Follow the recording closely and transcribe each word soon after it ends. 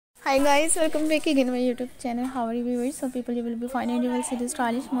Hi guys, welcome back again to my YouTube channel. How are you viewers? So people, you will be finding, you will see the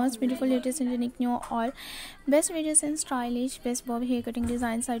stylish, most beautiful, latest and unique new all best videos and stylish best bob hair cutting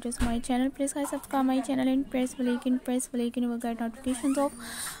design items to my channel. Please guys subscribe my channel and press bell icon, you will get notifications of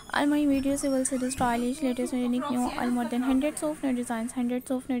all my videos. You will see the stylish, latest and unique new all, more than hundreds of new designs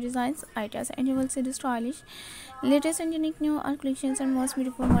items, and you will see the stylish, latest and unique new all collections and most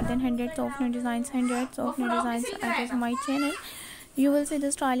beautiful, more than hundreds of new designs items on my channel. You will see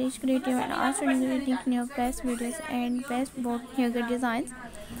the stylish, creative and outstanding new best videos and best bob haircut designs,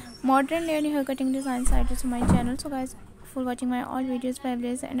 modern layered hair cutting designs items on my channel. So guys, for watching my all videos,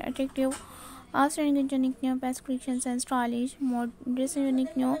 fabulous and attractive, outstanding unique new best collections and stylish, modern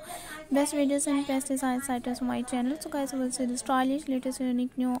unique new best videos and best designs items on my channel. So guys, you will see the stylish, latest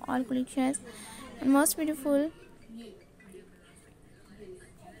unique new all collections and most beautiful,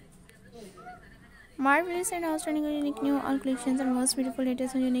 marvelous and outstanding unique new all collections and most beautiful,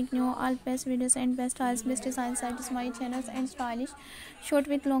 latest and unique new all best videos and best styles, best design sites my channels, and stylish short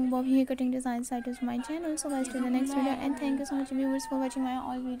with long bob hair cutting design sites my channel. So guys, to the next video, and thank you so much viewers for watching my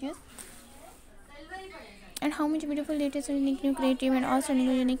all videos and how much beautiful, latest and unique new creative and outstanding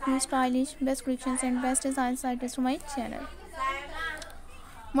unique new stylish best collections and best design sites to my channel.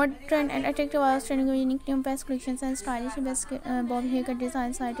 Modern and attractive, outstanding unique new best collections and stylish best bob haircut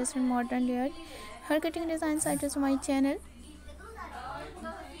design sites and modern layered hair cutting design sites to my channel.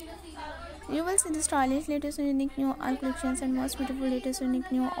 You will see the stylish, latest and unique new all collections and most beautiful, latest and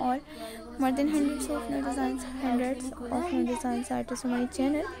unique new all, more than hundreds of new designs items on my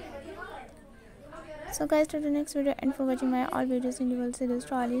channel. So guys, to the next video, and for watching my all videos, and you will see the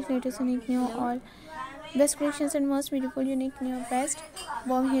stylish, latest and unique new all best collections and most beautiful, unique new best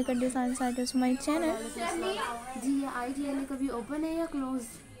bob haircut design items on my channel.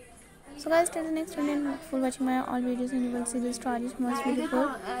 So guys, till the next video, and for watching my all videos, and you will see the stylish, most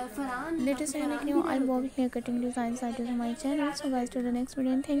beautiful, latest and unique new all bob hair cutting designs items on my channel. So guys, till the next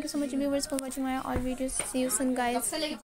video, and thank you so much viewers for watching my all videos. See you soon guys.